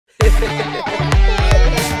The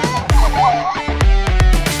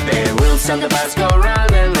wheels on the bus go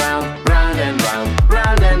round and round, round and round,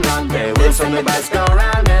 round and round. The wheels on the bus go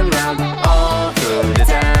round and round, all through the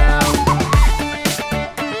town.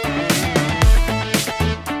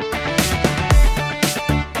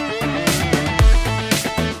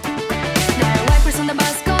 The wipers on the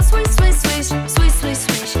bus go swish, swish, swish, swish, swish, swish,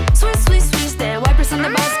 swish, swish, swish. The wipers on the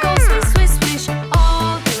bus go swish, swish, swish,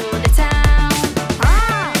 all through the town.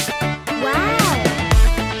 Wow!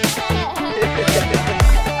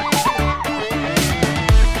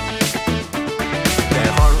 The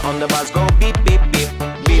horn on the bus go beep, beep, beep,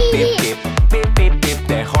 beep, beep, beep, beep, beep, beep.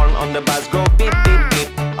 The horn on the bus go beep, beep, beep,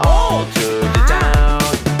 all through the town.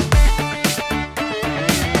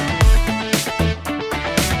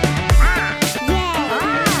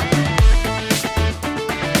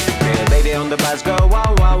 The baby on the bus go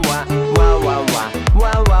wah, wah, wah, wah, wah, wah,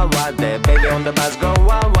 wah, wah, wah. The baby on the bus go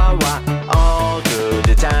wah, wah, wah, all through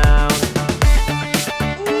the town.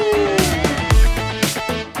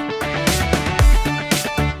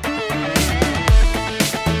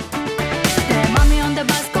 The mommy on the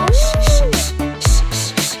bus go shh, shh, shh,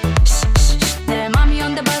 shh, shh, shh, shh. The mommy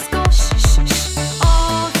on the bus go shh, shh, shh,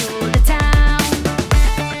 all through the town.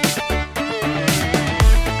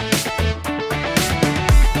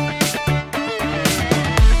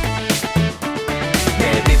 The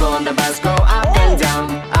people on the bus go up and down,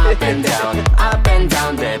 up and down, up and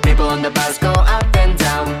down. The people on the bus go up and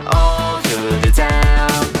down, all through the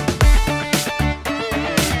town.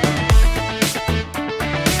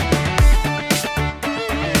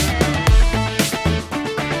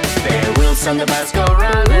 The wheels on the bus go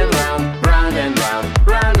round and round, round and round,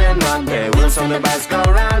 round and round. The wheels on the bus go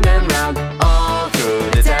round and round, all through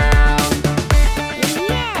the town.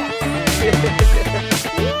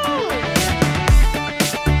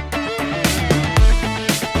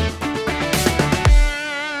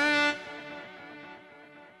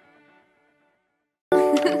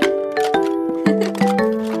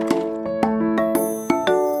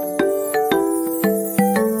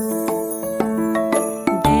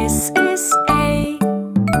 This is A.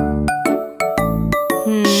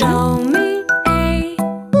 Show me A.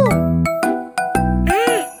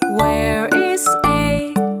 Where is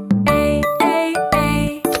A? A, A,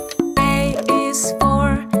 A. A is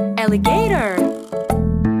for alligator.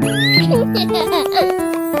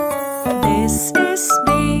 This is B.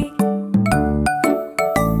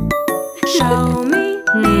 Show me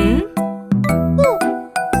B.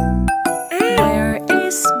 Where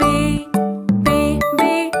is B? B,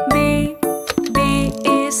 B, B. B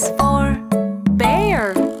is for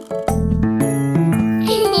bear.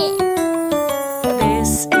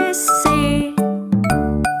 This is C.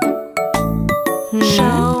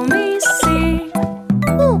 Show me C.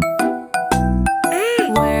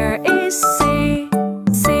 Where is C?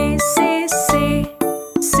 C, C, C.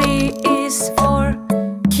 C is for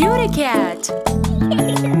cutie cat.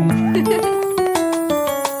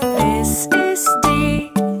 This is D.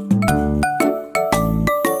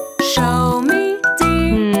 Show me D.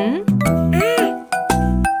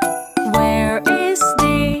 Where is D?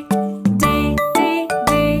 D, D, D.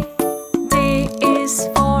 D is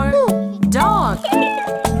for dog.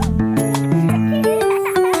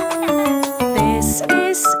 This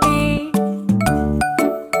is E.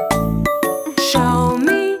 Show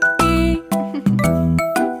me E.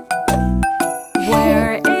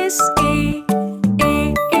 Where is E?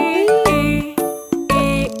 E, E, E. E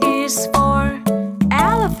is for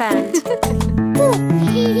elephant.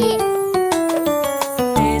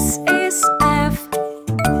 This is F.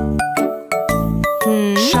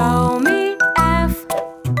 Show me F.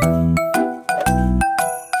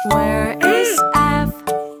 Where is F?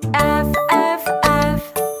 F, F, F.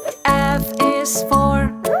 F is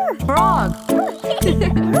for frog.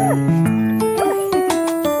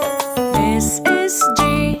 This is G.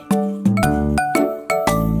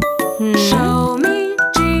 Show me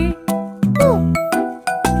G.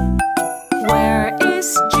 Where is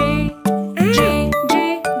G? G,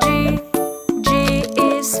 G, G. G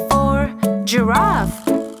is for giraffe.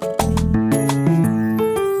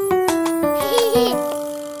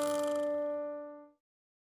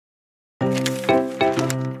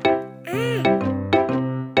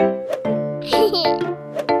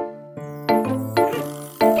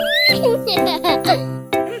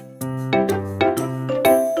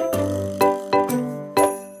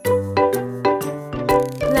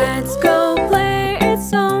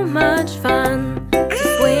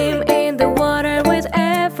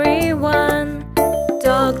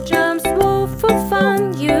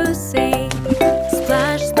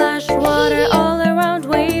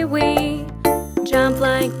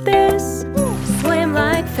 this, swim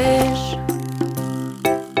like fish.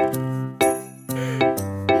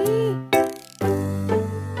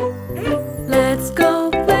 Let's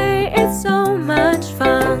go play, it's so much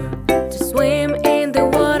fun to swim in the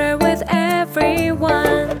water with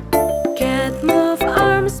everyone. Cat move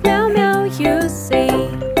arms, meow meow, you see.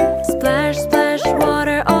 Splash splash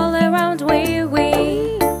water all around, wee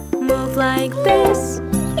wee. Move like this,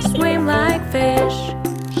 swim like fish.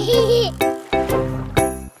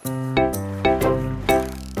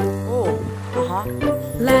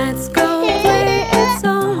 Let's go play, it's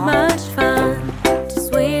so much fun to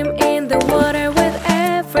swim in the water with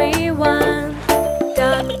everyone.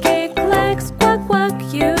 Duck kick legs, quack quack,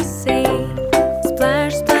 you see.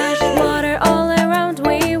 Splash splash water all around,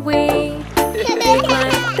 wee wee. Kick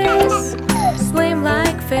like this, swim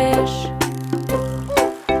like fish.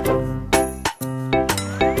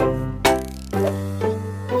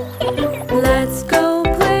 Let's go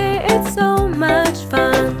play, it's so much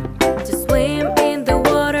fun to swim in the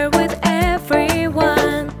water with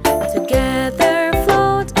everyone. Together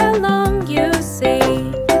float along, you see.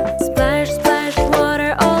 Splash splash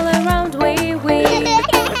water all around, wee wee.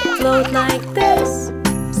 Float like this,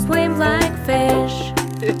 swim like fish.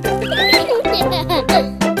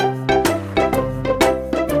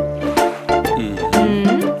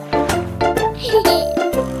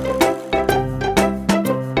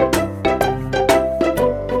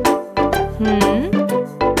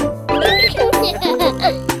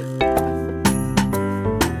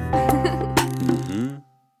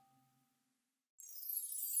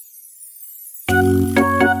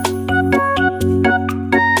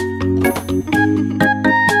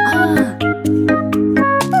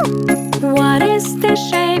 What is the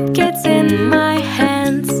shape gets in my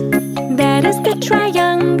hands? That is the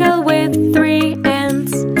triangle with 3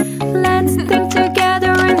 ends. Let's think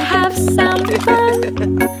together and have some fun.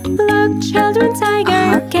 Look, children,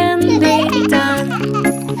 tiger can be done.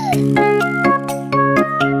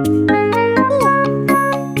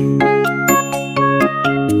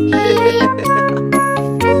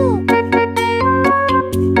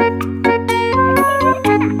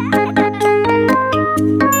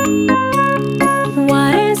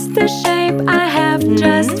 What is the shape I have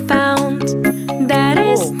just found? That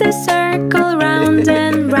is the circle round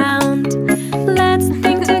and round. Let's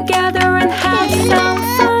think together and have some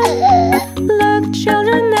fun. Look,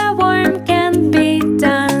 children, a worm can be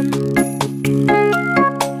done.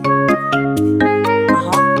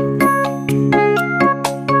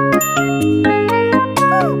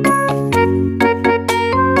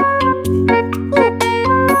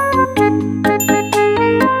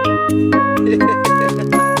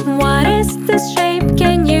 What is this shape?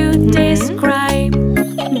 Can you describe?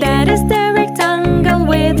 That is the rectangle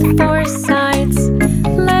with 4 sides.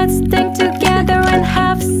 Let's think together and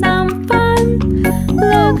have some fun.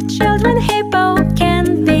 Look, children, hippo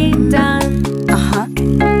can be done.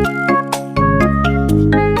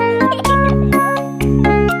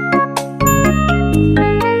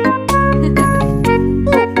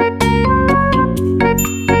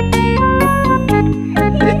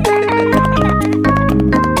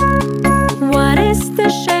 What is the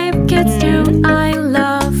shape kids you I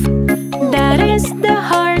love? That is the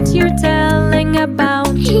heart you're telling about.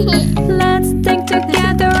 Let's think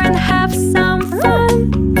together and have some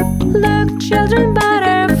fun. Look, children,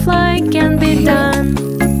 butterfly can be done.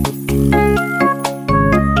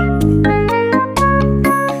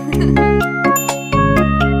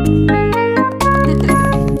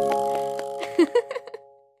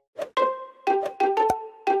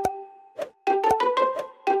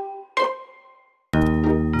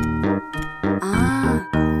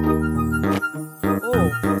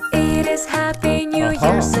 It is Happy New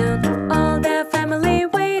Year soon. All the family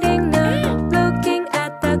waiting now, looking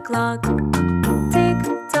at the clock. Tick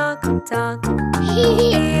tock tock.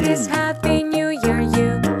 It is Happy New Year,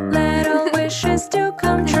 you. Let all wishes to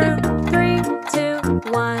come true. 3, 2,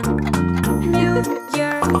 1. New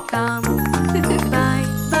Year come. Bye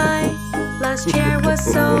bye. Last year was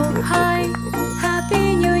so high.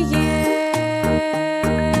 Happy New Year.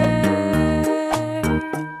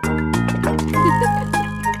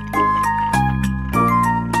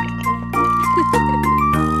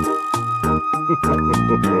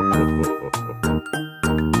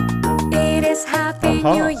 It is Happy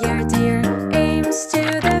New Year, dear. Aims to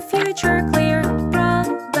the future clear.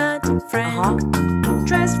 Robot friend,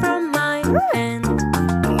 dress from my hand.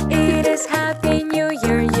 It is Happy New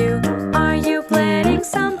Year, you. Are you planning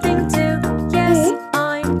something too? Yes,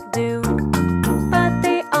 I do. But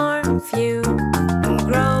they are few.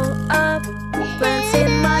 Grow up, plants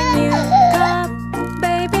in my new cup.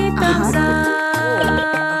 Baby, thumbs up.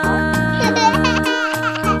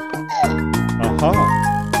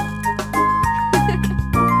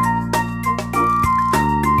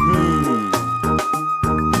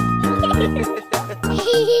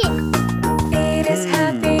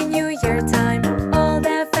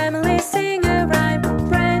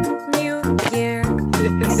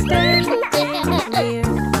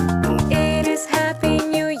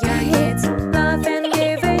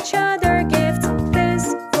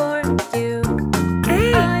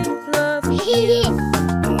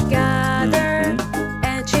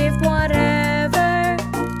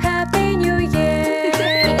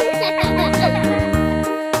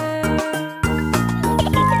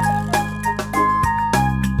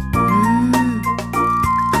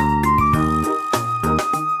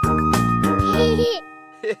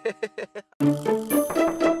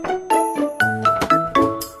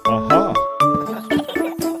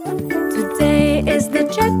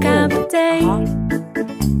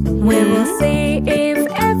 see if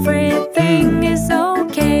everything is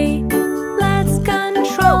okay. Let's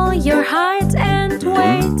control your heart and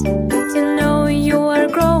wait to know you are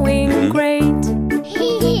growing great.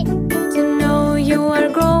 To know you are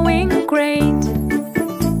growing great.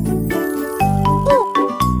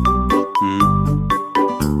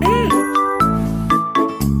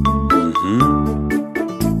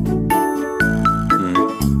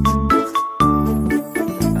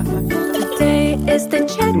 Today is the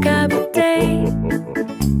checkup day.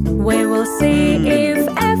 We will see if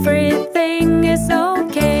everything is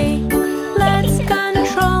okay. Let's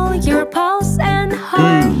control your pulse and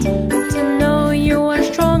heart to know you are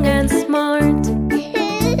strong and smart.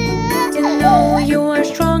 To know you are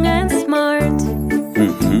strong and smart.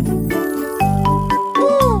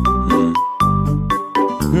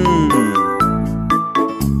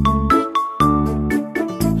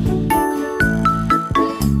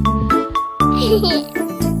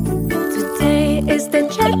 Today is the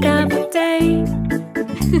checkup day.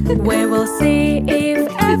 We will see if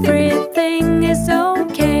everything is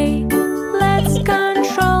okay. Let's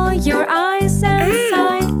control your eyes and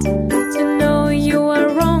sight to know you are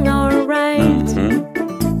wrong or right.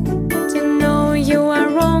 To know you are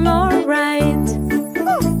wrong or right.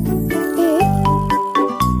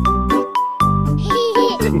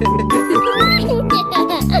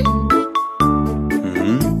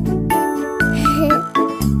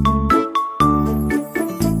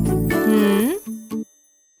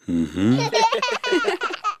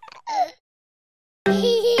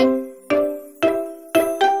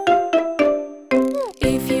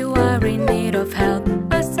 If you are in need of help,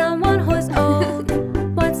 ask someone who's old.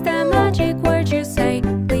 What's the magic word you say?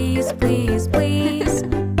 Please, please, please.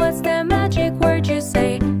 What's the magic word you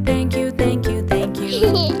say? Thank you, thank you, thank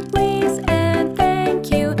you. Please and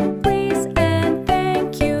thank you. Please and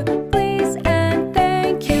thank you. Please and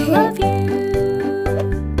thank you. Love you.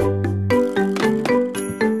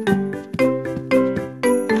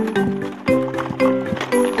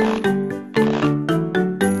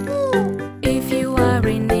 If you are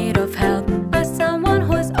in need of help, ask someone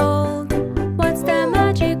who's old. What's the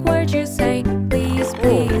magic word you say? Please,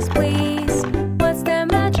 please, please. What's the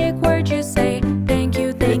magic word you say? Thank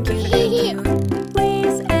you, thank you, thank you.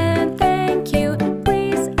 Please and thank you.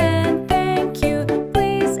 Please and thank you.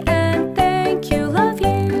 Please and thank you. Love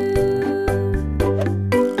you.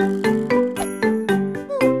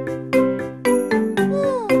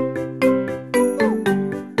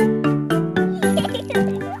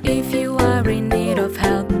 If you are in need of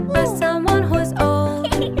help, ask someone who's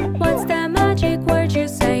old. What's the magic word you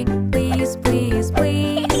say? Please, please,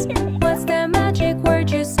 please. What's the magic word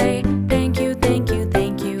you say? Thank you, thank you,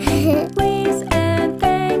 thank you. Please and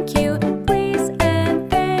thank you. Please and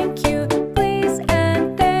thank you. Please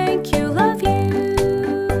and thank you. Love you.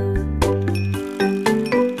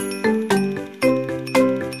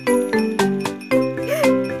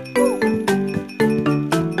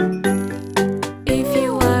 If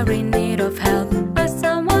you are in need of help, ask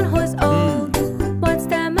someone who's old. What's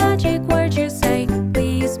the magic word you say?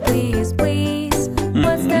 Please, please, please.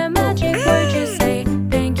 What's the magic word you say?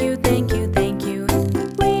 Thank you, thank you, thank you.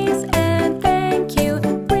 Please and thank you.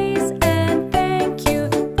 Please and thank you.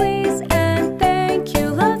 Please and thank you.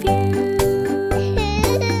 Love you.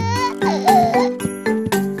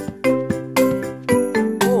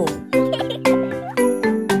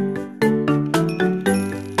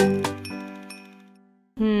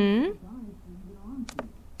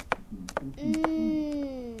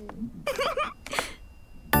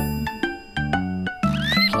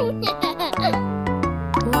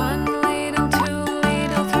 One little, two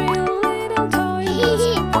little, three little toy boats,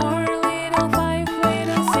 4 little, 5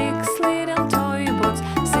 little, 6 little toy boats,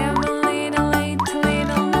 7 little, 8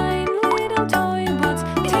 little, 9 little toy boats,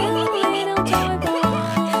 10 little toy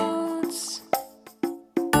boats.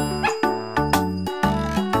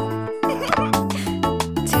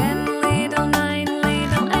 10 little, 9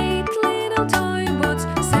 little, 8 little toy boats,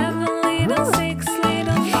 7 little, 6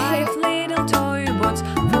 little, 5 little toy boats,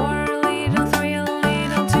 4 little, 3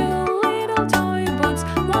 little, 2 little toy boats,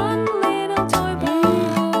 1 little toy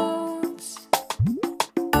boats.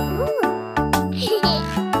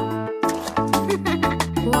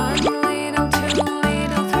 1 little, 2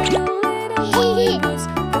 little, 3 little toy boats,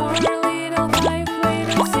 4 little, 5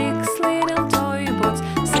 little, 6 little toy boats,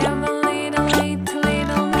 7 little, 8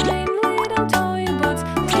 little, 9 little toy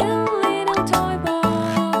boats, 10 little toy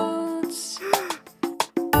boats.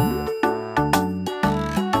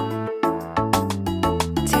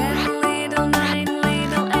 10 little, 9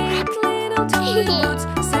 little, 8 little toy boats,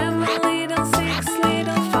 7 little, 6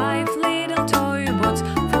 little, 5 little toy boats,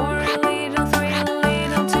 4 little, 3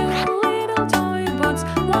 little, 2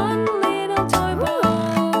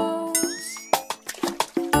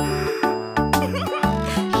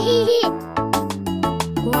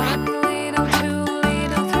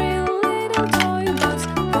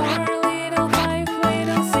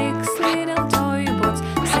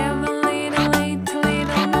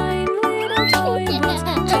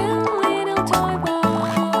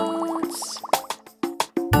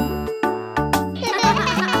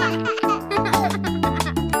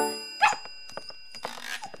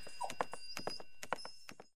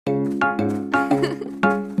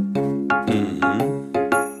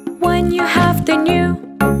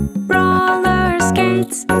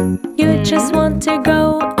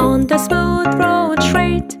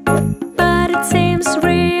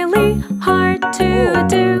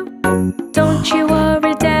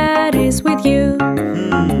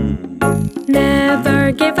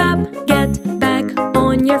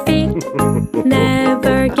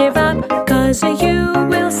 'cause you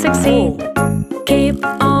will succeed. Keep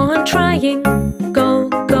on trying,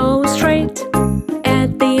 go straight.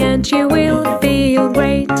 At the end you will feel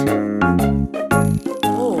great.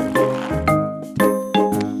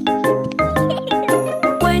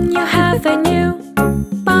 When you have a new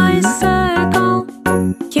bicycle,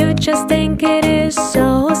 you just think it is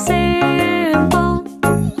so simple,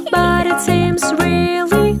 but it seems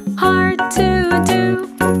really hard to do.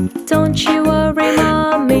 Don't you worry,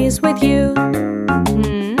 Mommy's with you.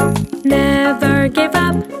 Never give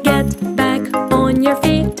up, get back on your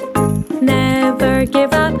feet. Never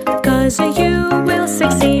give up, 'cause you will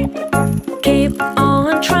succeed. Keep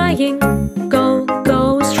on trying, go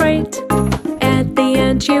straight. At the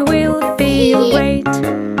end you will feel great.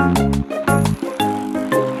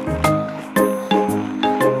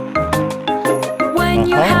 When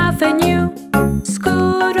you have a new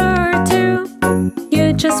scooter too,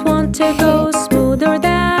 you just want to go smoother,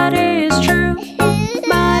 that is true.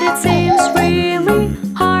 But it seems really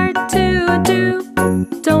hard to do.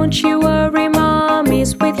 Don't you worry,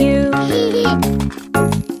 Mommy's with you.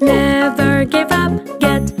 Never give up,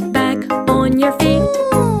 get back on your feet.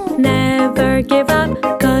 Never give up,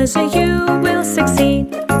 'cause you will succeed.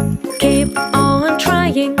 Keep on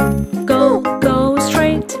trying, go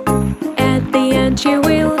straight. At the end you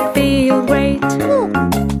will feel great.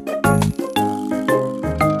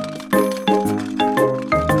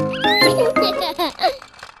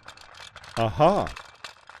 Aha!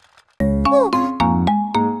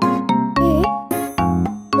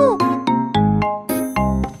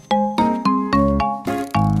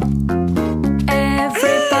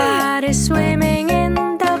 Everybody's swimming in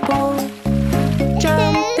the pool,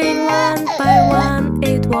 jumping one by one,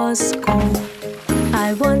 it was cool. I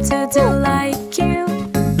want to do like you,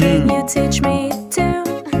 can you teach me to?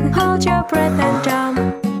 Hold your breath and jump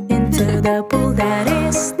into the pool, that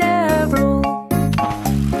is the rule.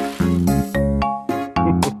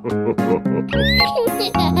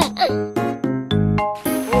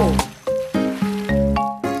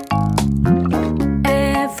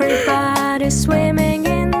 Everybody's swimming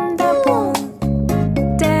in the pool,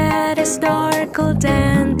 Daddy snorkeled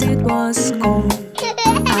and it was cool.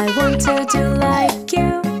 I want to do like you,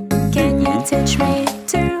 can you teach me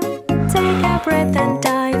to? Take a breath and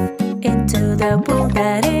dive into the pool,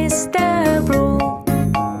 that is the rule.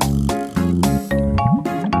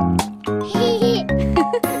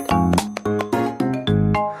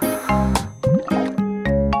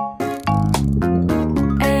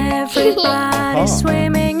 Everybody's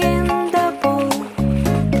swimming in the pool,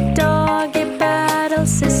 doggy paddle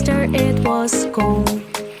sister, it was cool.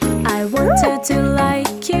 I want to do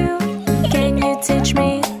like you, can you teach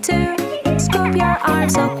me to? Scoop your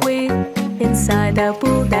arms so quick inside the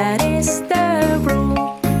pool, that is the rule.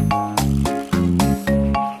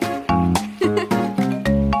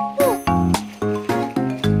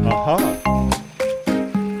 Aha!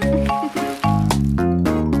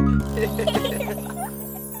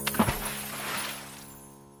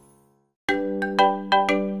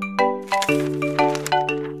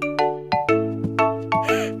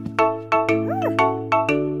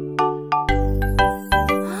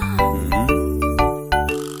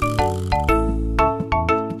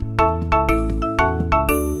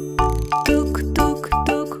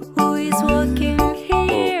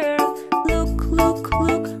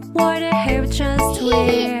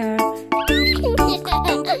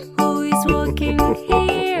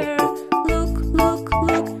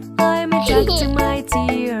 Doctor, my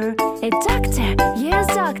dear. A doctor, yes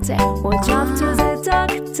doctor, will jump to